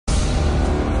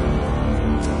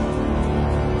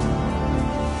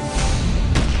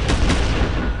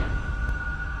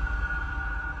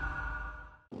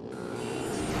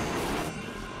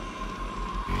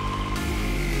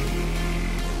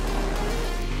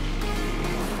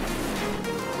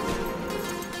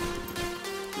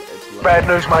Bad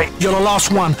news, mate. You're the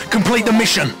last one. Complete the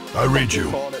mission. I read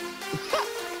you.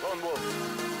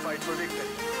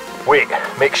 Wait,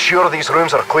 make sure these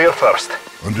rooms are clear first.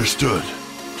 Understood.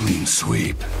 Clean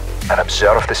sweep. And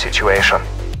observe the situation.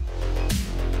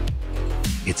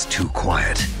 It's too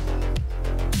quiet.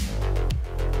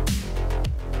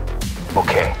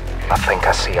 Okay, I think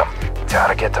I see him.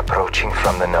 Target approaching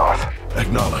from the north.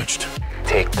 Acknowledged.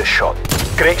 Take the shot.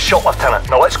 Great shot, Lieutenant.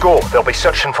 Now let's go. They'll be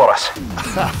searching for us.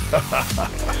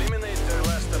 Eliminate their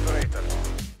last operator.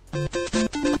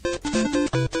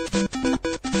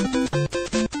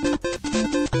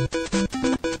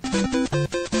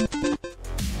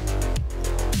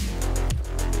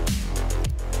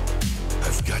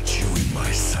 I've got you in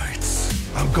my sights.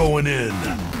 I'm going in.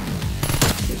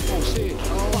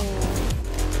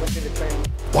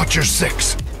 Watch your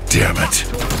six. Damn it.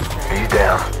 Be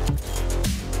down.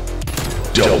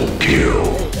 Double kill.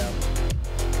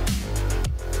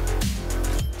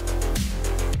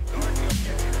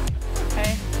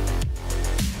 Hey.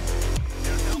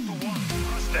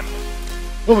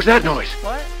 What was that noise?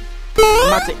 What? I'm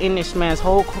about to end this man's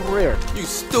whole career. You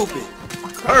stupid.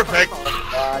 Perfect.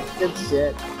 Good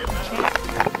shit.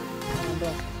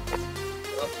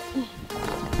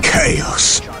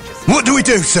 Chaos. What do we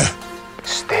do, sir?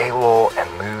 Stay low and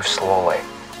move slowly.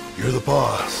 You're the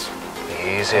boss.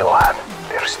 Easy, lad.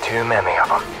 There's too many of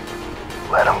them.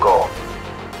 Let them go.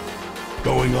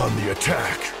 Going on the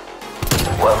attack.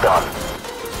 Well done.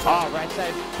 All right,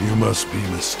 side. You must be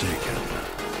mistaken.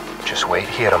 Just wait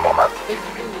here a moment.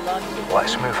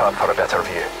 Let's move up for a better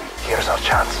view. Here's our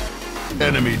chance.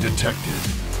 Enemy detected.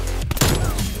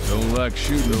 Don't like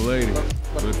shooting a lady,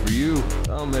 but for you,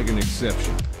 I'll make an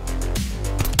exception.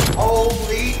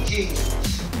 Holy Jesus.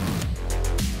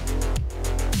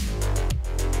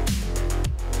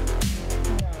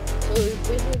 So if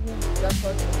we didn't that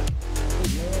fucking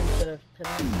keep me instead of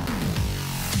tonight.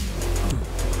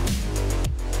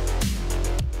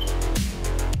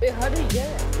 Wait, how do you get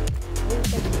it? Where the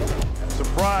fuck you get it?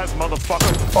 Surprise,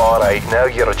 motherfucker. Alright, now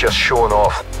you're just showing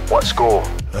off. Let's go.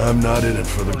 I'm not in it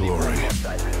for the glory.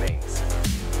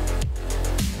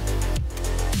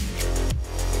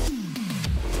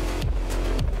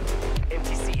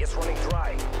 MTC is running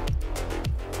dry.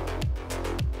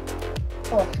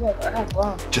 Oh fuck, I have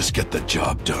one. Just get the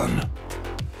job done.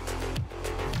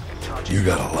 You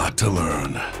got a lot to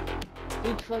learn.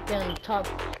 Each fucking top.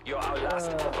 You're our last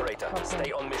operator. top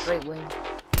Stay on mission. Right wing.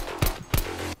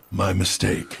 My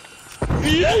mistake.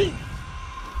 Yeah,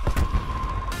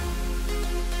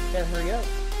 hurry up.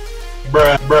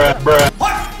 Bruh.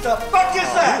 What the fuck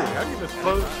is that? How you just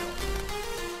close?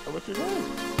 What you doing?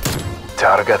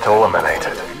 Target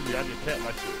eliminated. Usually I just tap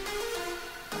my shit.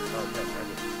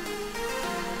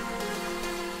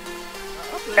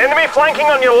 Enemy flanking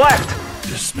on your left.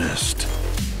 Dismissed.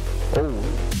 It's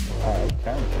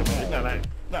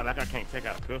not like I can't take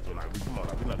out a pistol. Like, come on,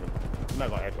 like, we're not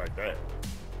gonna act like that.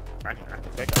 I can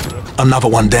take out a pistol. Another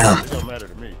one down. It don't matter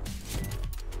to me.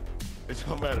 It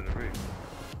don't matter to me.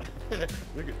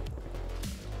 Look at.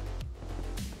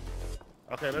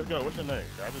 Okay, let's go. What's your name?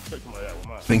 I just took somebody out with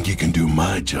mine. Think you can do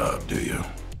my job, do you?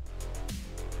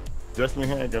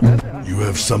 JustMeHandguns. You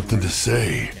have something to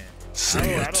say.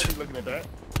 Say I don't it. be looking at that.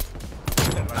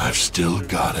 I've still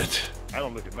got it. I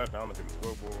don't look at nothing. I don't look at the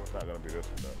scoreboard. It's not gonna be this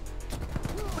or that.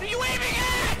 What are you aiming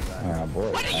at?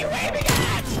 What are you aiming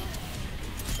at?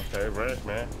 Okay, Rash,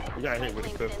 man. We got hit with a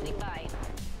pistol.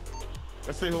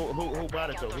 Let's see who bought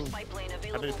it though.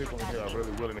 How many people in here are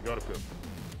really willing to go to pistol?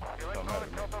 Don't matter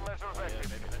to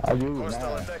me.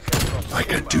 I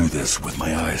can do this with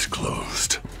my eyes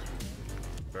closed.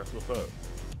 That's what's up.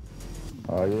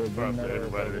 Oh yeah, Props to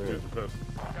everybody that used the pistol.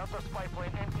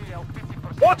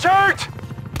 Watch out!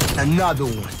 Another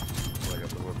one. So I got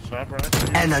the little chopper right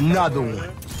there. And another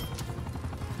one.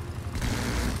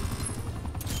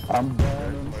 I'm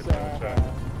down inside.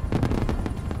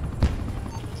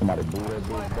 Somebody blew that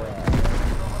bitch down.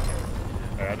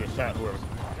 Hey, I just shot whoever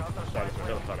shot it from the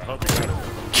helicopter. I hope you got it.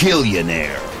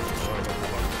 Killionaire.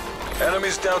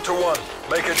 Enemies down to 1.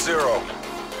 Make it 0.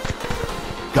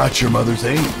 Got your mother's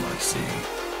aim, I see.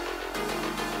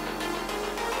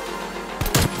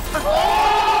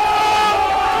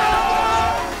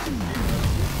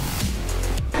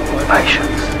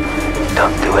 Patience.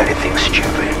 Don't do anything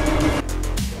stupid.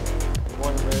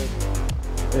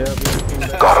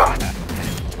 Got him.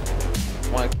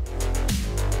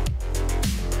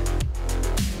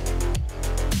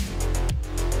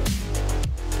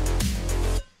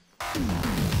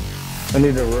 I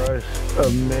need to rush a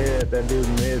mid. That dude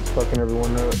mid's fucking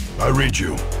everyone up. I read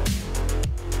you.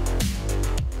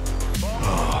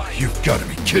 Oh, you've got to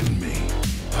be kidding me.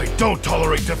 I don't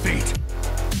tolerate defeat.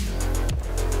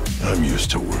 I'm used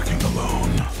to working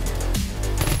alone.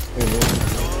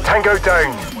 Tango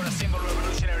down.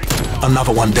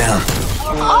 Another one down.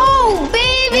 Oh,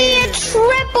 baby, a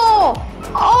triple!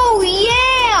 Oh,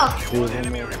 yeah!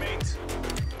 Enemy remains.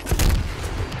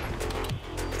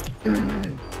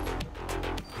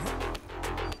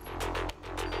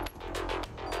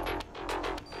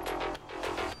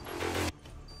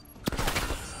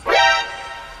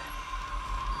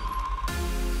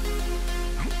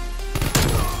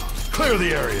 Clear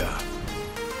the area.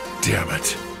 Damn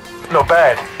it. Not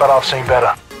bad, but I've seen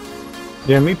better.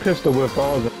 Yeah, me pistol whip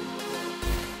all of them.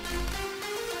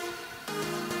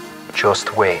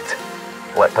 Just wait.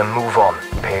 Let them move on.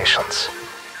 Patience.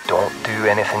 Don't do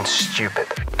anything stupid.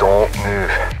 Don't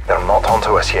move. They're not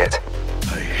onto us yet.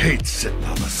 I hate sitting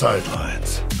on the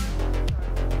sidelines.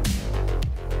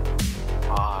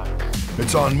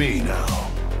 It's on me now.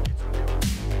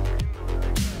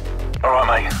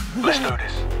 Alright, mate. Let's do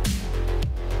this.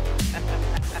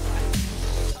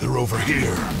 They're over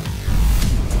here.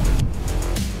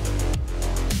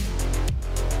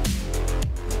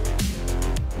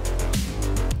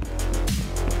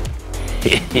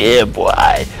 Yeah,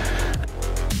 boy.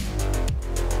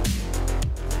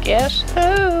 Guess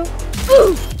who?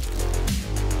 Ooh.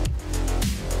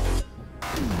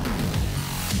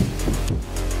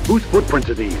 Whose footprints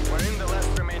are these? We're in the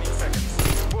last remaining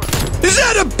seconds. Is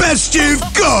that the best you've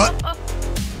got?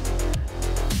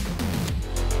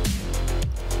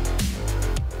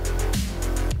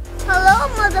 Hello,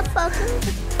 motherfucker.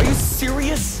 Are you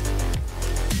serious?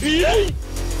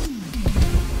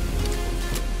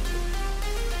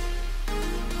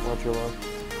 Watch your left.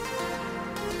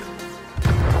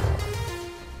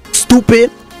 Stupid.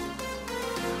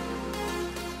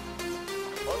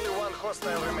 Only one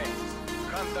hostile remains.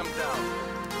 Hunt them down.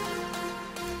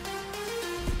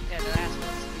 Yeah, the last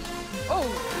one's... Oh,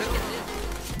 look at this.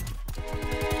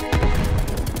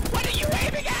 What are you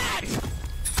aiming at?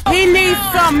 He needs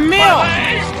some milk!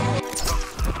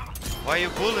 Why you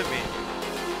bullying me?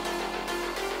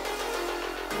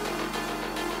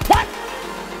 What?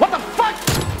 What the fuck?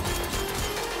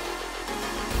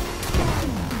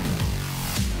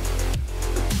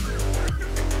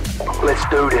 Let's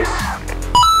do this.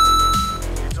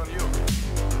 It's on you.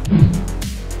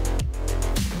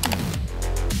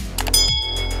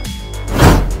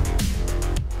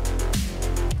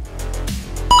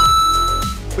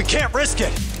 We can't risk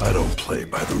it. I don't play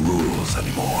by the rules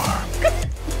anymore.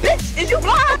 Bitch, is you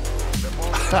blind?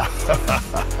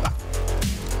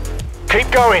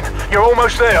 Keep going. You're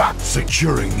almost there.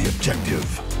 Securing the objective.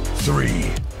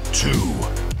 3, 2,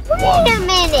 1. Wait a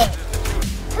minute.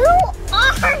 Who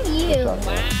are you?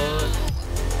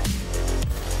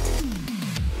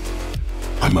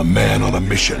 I'm a man on a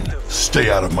mission. Stay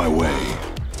out of my way.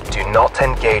 Do not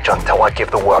engage until I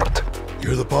give the word.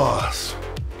 You're the boss.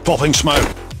 Popping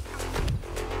smoke.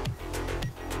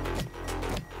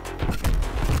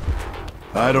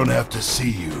 I don't have to see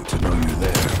you to know you're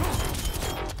there.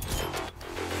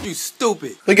 You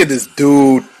stupid. Look at this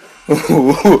dude.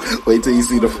 Wait till you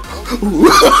see the.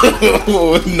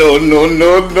 No, no,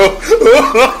 no, no.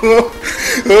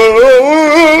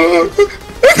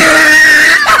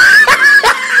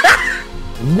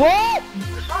 What?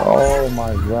 Oh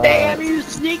my god. Damn you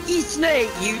sneaky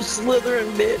snake, you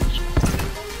slithering bitch.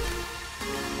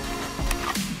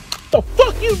 The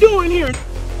fuck you doing here?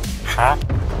 Huh?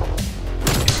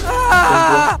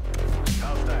 Ah!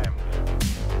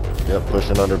 Yep,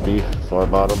 pushing under B, far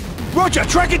bottom. Roger,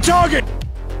 tracking target!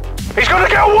 He's gonna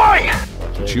get away!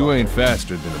 But you ain't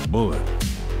faster than a bullet.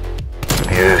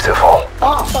 Beautiful.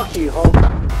 Oh, fuck you, Hulk.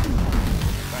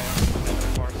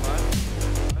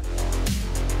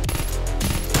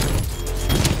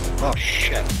 Oh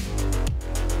shit.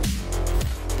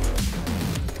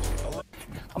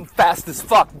 I'm fast as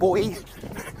fuck, boy.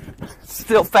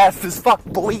 Still fast as fuck,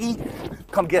 boy.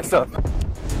 Come get some.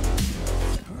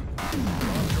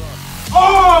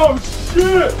 Oh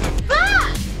shit!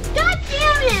 Fuck! God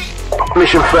damn it!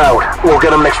 Mission failed. We'll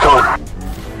get him next time.